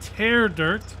 tear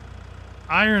dirt,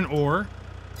 iron ore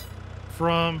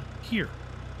from here.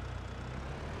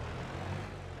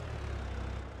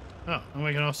 Oh, and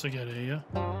we can also get a,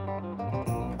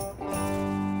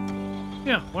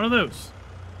 yeah, one of those.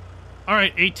 All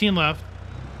right, 18 left.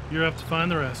 You're up to find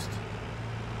the rest.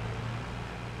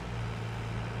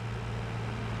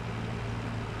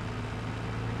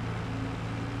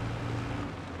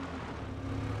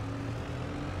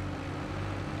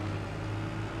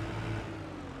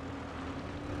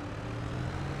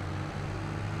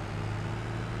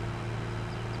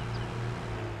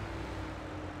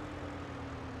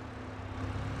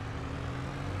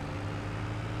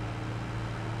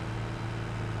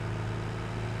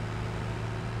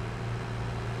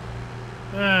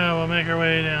 We'll make our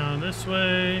way down this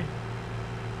way.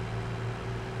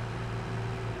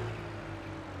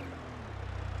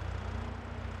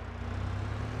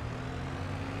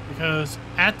 Because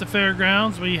at the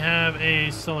fairgrounds we have a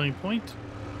selling point.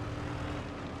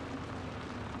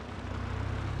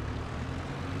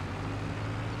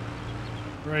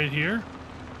 Right here.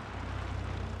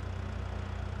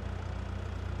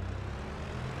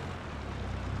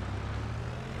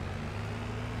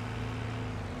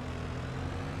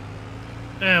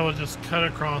 And we'll just cut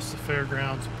across the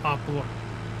fairgrounds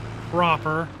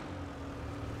proper.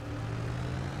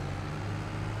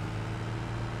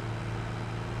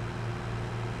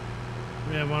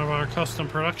 We have one of our custom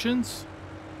productions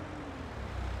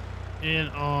in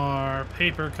our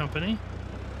paper company.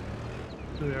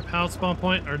 So we have our pallet spawn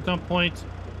point, our dump point,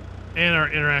 and our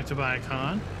interactive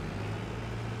icon.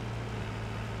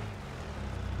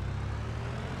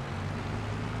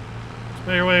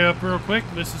 Make your way up real quick.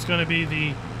 This is going to be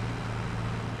the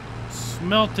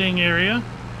smelting area.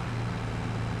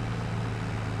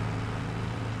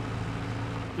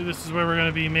 So this is where we're going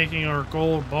to be making our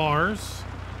gold bars.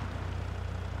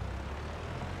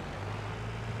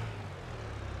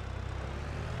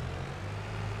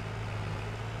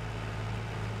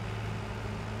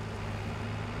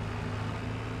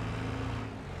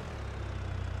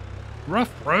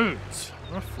 Rough roads.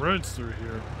 Rough roads through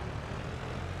here.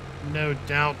 No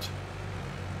doubt.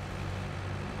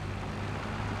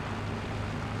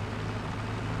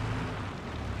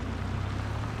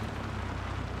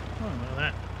 Oh, look at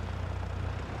that.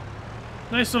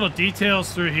 Nice little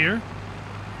details through here.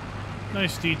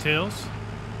 Nice details.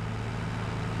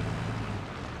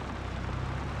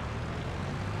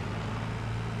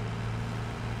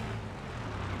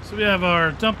 So we have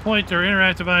our dump point, our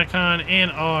interactive icon, and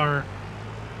our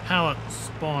pallet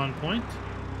spawn point.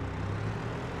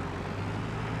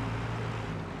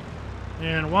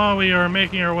 And while we are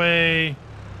making our way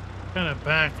kind of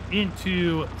back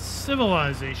into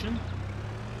civilization,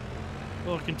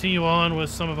 we'll continue on with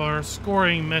some of our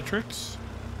scoring metrics.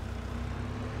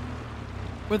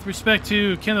 With respect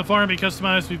to can the farm be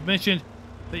customized, we've mentioned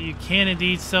that you can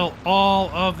indeed sell all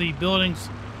of the buildings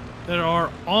that are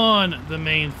on the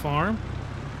main farm.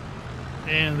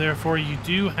 And therefore you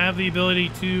do have the ability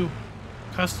to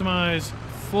customize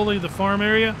fully the farm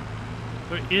area.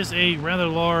 There is a rather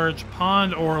large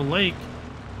pond or lake,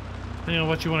 depending on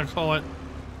what you want to call it,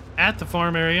 at the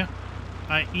farm area.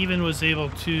 I even was able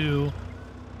to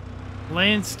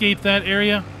landscape that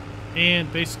area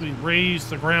and basically raise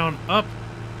the ground up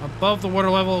above the water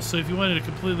level. So if you wanted to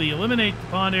completely eliminate the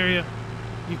pond area,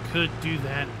 you could do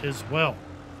that as well.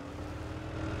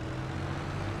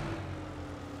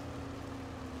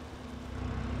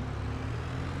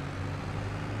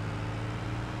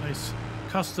 Nice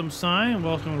custom sign.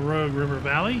 Welcome to Rogue River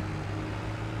Valley.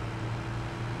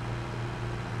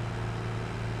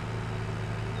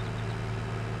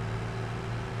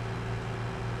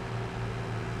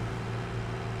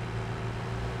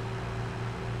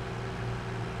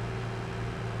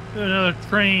 Another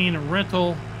train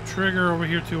rental trigger over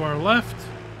here to our left.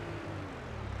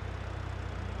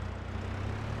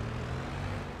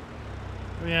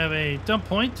 We have a dump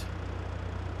point,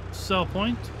 sell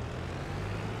point.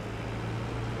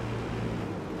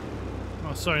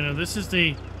 Oh, sorry, no, this is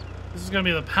going to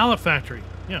be the pallet factory.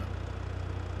 Yeah.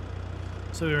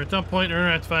 So we are at dump point,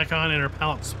 interactive icon, and our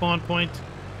pallet spawn point.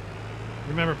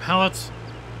 Remember, pallets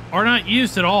are not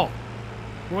used at all.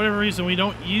 For whatever reason, we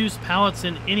don't use pallets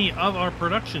in any of our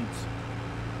productions.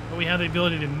 But we have the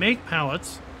ability to make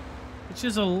pallets, which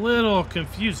is a little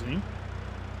confusing.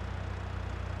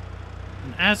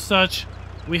 And as such,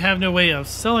 we have no way of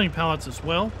selling pallets as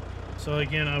well. So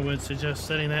again, I would suggest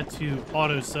setting that to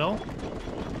auto sell.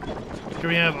 Here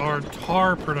we have our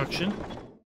tar production.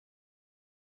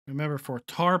 Remember, for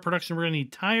tar production, we're going to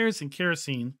need tires and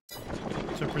kerosene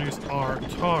to produce our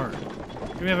tar.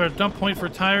 Here we have our dump point for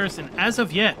tires, and as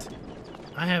of yet,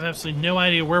 I have absolutely no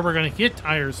idea where we're going to get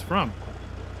tires from.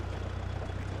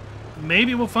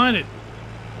 Maybe we'll find it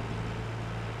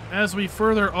as we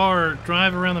further our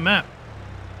drive around the map.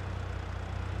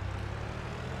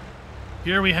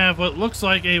 Here we have what looks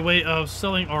like a way of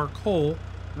selling our coal,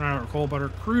 not our coal, but our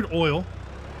crude oil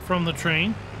from the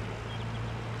train.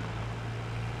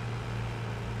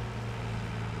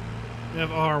 We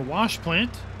have our wash plant,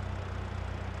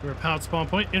 our pallet spawn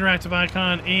point, interactive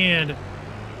icon, and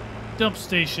dump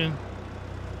station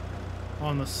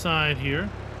on the side here.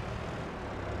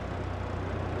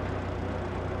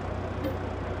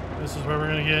 This is where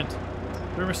we're going to get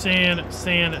river sand,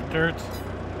 sand, dirt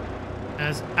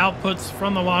as outputs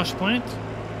from the wash plant.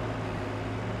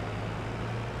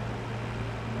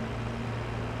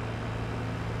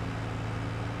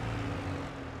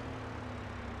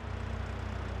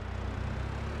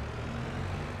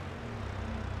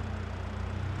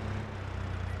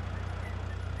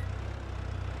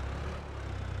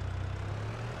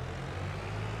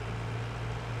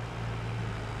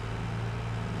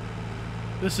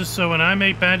 This is so when I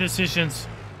make bad decisions,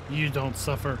 you don't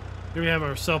suffer. Here we have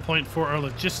our sell point for our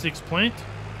logistics plant.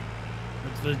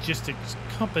 It's the logistics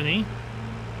company.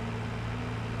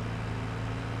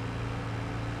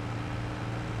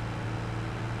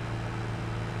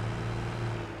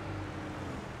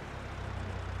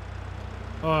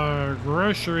 Our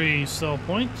grocery sell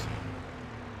point.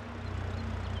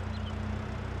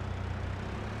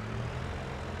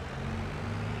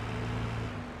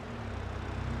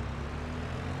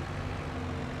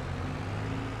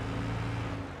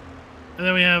 And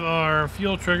then we have our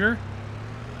fuel trigger.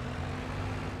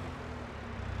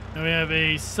 And we have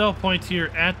a sell point here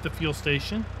at the fuel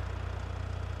station.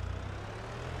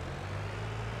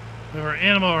 We have our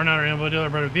animal, or not our animal dealer,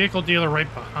 but our vehicle dealer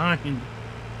right behind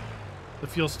the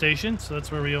fuel station. So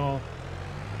that's where we all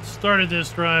started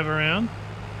this drive around.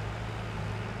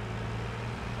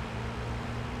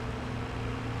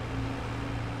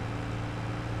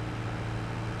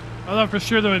 I thought for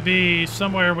sure there would be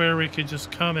somewhere where we could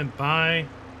just come and buy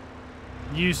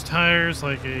used tires,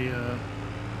 like a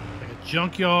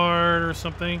junkyard or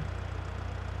something.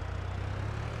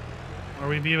 Or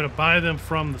we'd be able to buy them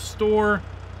from the store.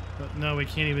 But no, we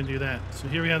can't even do that. So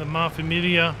here we have the Mafia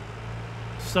Media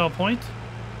sell point.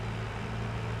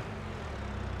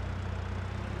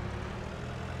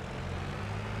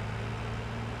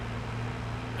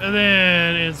 And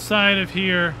then inside of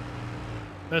here,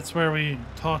 That's where we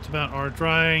talked about our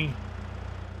drying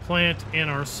plant and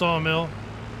our sawmill.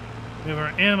 We have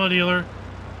our animal dealer,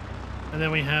 and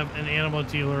then we have an animal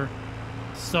dealer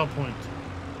sell point.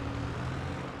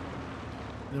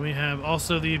 Then we have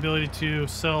also the ability to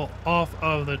sell off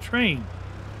of the train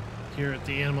here at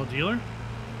the animal dealer.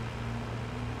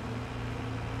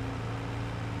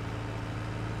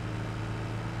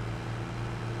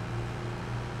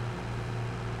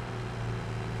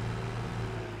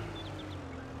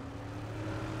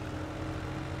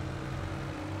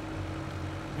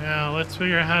 Now let's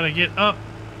figure out how to get up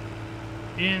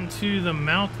into the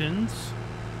mountains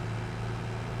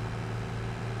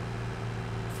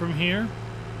from here.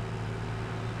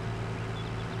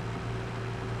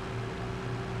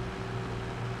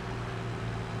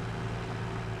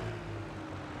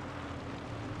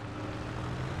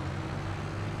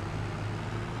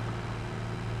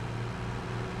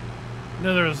 I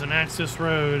know there was an access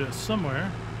road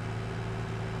somewhere.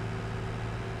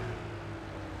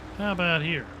 How about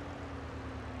here?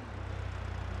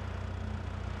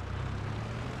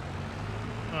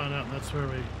 Oh no, that's where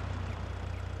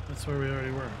we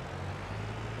already were.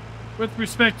 With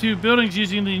respect to buildings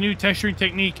using the new texturing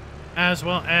technique as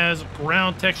well as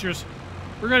ground textures,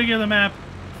 we're going to give the map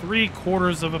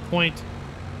 3/4 of a point.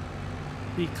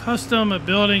 The custom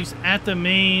buildings at the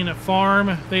main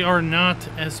farm, they are not,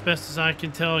 as best as I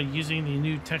can tell, using the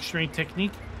new texturing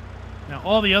technique. Now,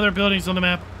 all the other buildings on the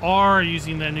map are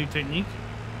using that new technique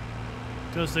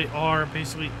because they are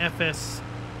basically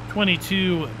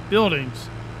FS22 buildings.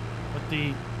 But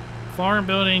the farm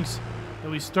buildings that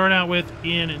we start out with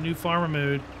in new farmer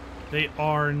mode, they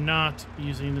are not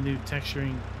using the new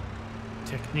texturing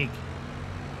technique.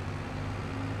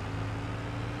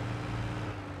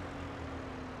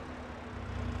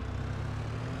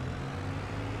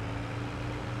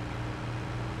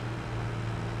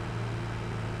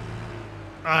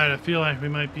 Alright, I feel like we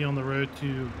might be on the road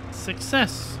to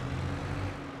success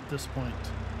at this point.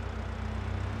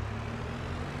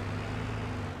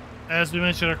 As we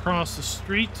mentioned, across the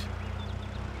street,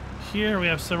 here we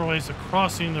have several ways of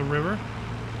crossing the river.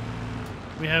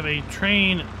 We have a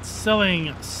train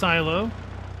selling silo.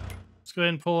 Let's go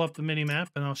ahead and pull up the mini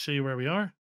map and I'll show you where we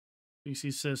are. You see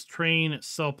it says train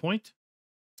sell point.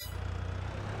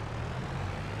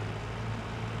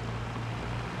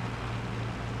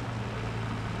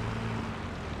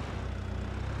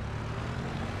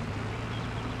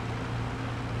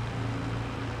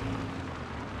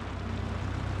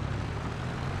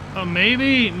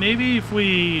 Maybe if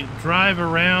we drive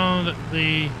around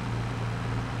the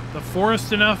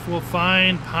forest enough, we'll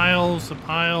find piles of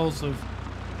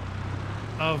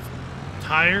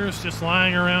tires just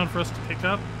lying around for us to pick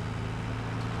up.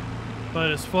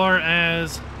 But as far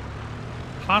as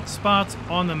hotspots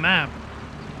on the map,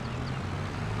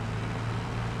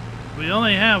 we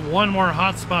only have one more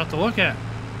hotspot to look at,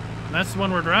 and that's the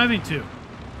one we're driving to.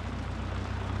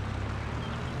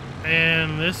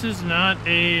 And this is not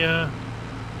a, as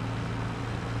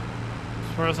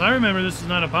far as I remember, this is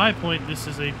not a buy point, this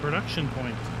is a production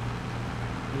point.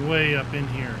 Way up in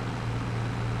here.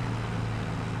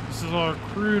 This is our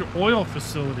crude oil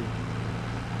facility.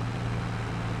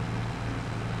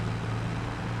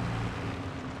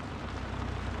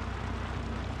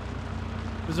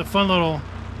 There's a fun little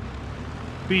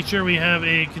feature. We have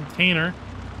a container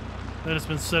that has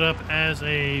been set up as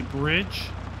a bridge.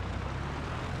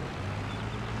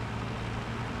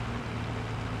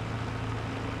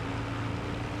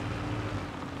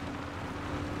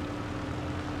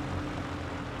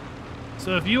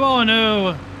 So if you all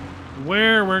know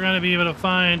where we're going to be able to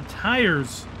find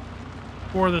tires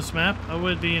for this map, I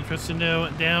would be interested to know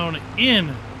down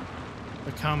in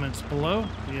the comments below.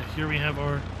 Yeah, here we have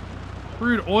our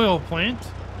crude oil plant.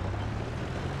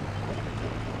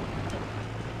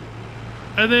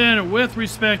 And then with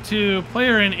respect to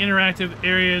player and interactive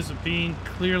areas being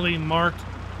clearly marked,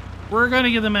 we're going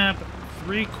to give the map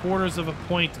 3/4 of a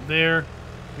point there.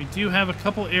 We do have a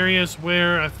couple areas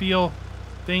where I feel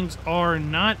things are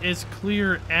not as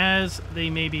clear as they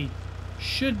maybe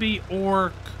should be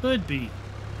or could be.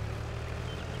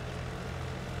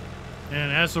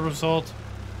 And as a result,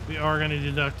 we are going to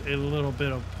deduct a little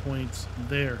bit of points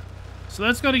there. So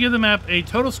that's going to give the map a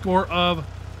total score of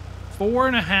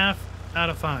 4.5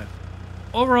 out of 5.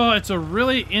 Overall, it's a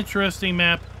really interesting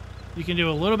map. You can do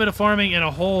a little bit of farming and a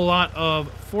whole lot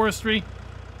of forestry.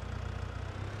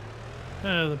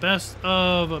 The best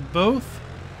of both.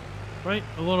 Right,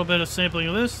 a little bit of sampling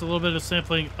of this, a little bit of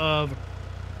sampling of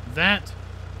that.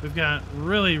 We've got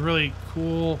really, really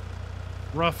cool,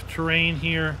 rough terrain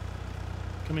here,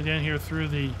 coming down here through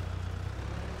the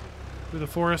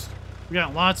forest. We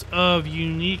got lots of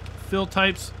unique fill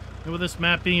types, and with this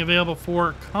map being available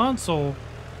for console,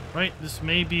 right, this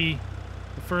may be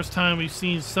the first time we've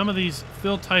seen some of these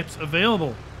fill types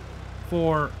available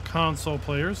for console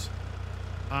players.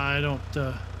 I don't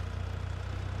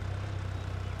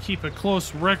keep a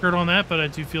close record on that, but I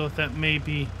do feel that may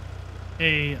be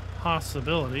a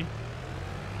possibility.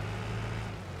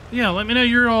 Yeah, let me know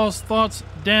your all's thoughts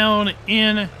down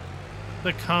in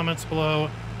the comments below.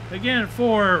 Again,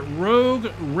 for Rogue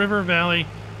River Valley,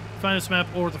 find this map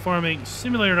over at the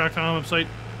farmingsimulator.com website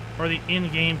or the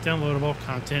in-game downloadable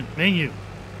content menu.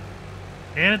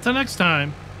 And until next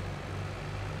time,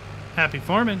 happy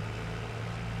farming.